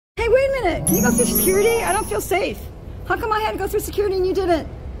a minute. Can you go through security? I don't feel safe. How come I had to go through security and you didn't?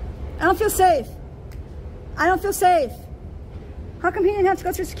 I don't feel safe. I don't feel safe. How come he didn't have to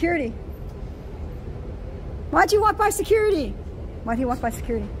go through security? Why'd you walk by security? Why'd he walk by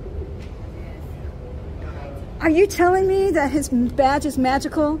security? Are you telling me that his badge is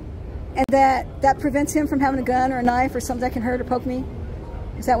magical and that prevents him from having a gun or a knife or something that can hurt or poke me?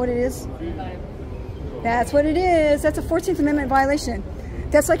 Is that what it is? That's what it is. That's a 14th Amendment violation.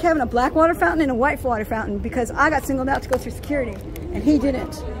 That's like having a black water fountain and a white water fountain because I got singled out to go through security and he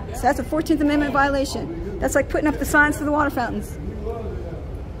didn't. So that's a 14th Amendment violation. That's like putting up the signs for the water fountains.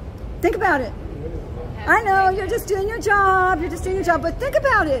 Think about it. I know, you're just doing your job. You're just doing your job, but think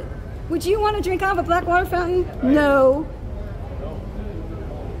about it. Would you want to drink out of a black water fountain? No.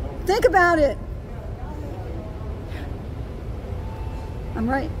 Think about it. I'm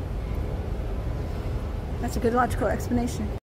right. That's a good logical explanation.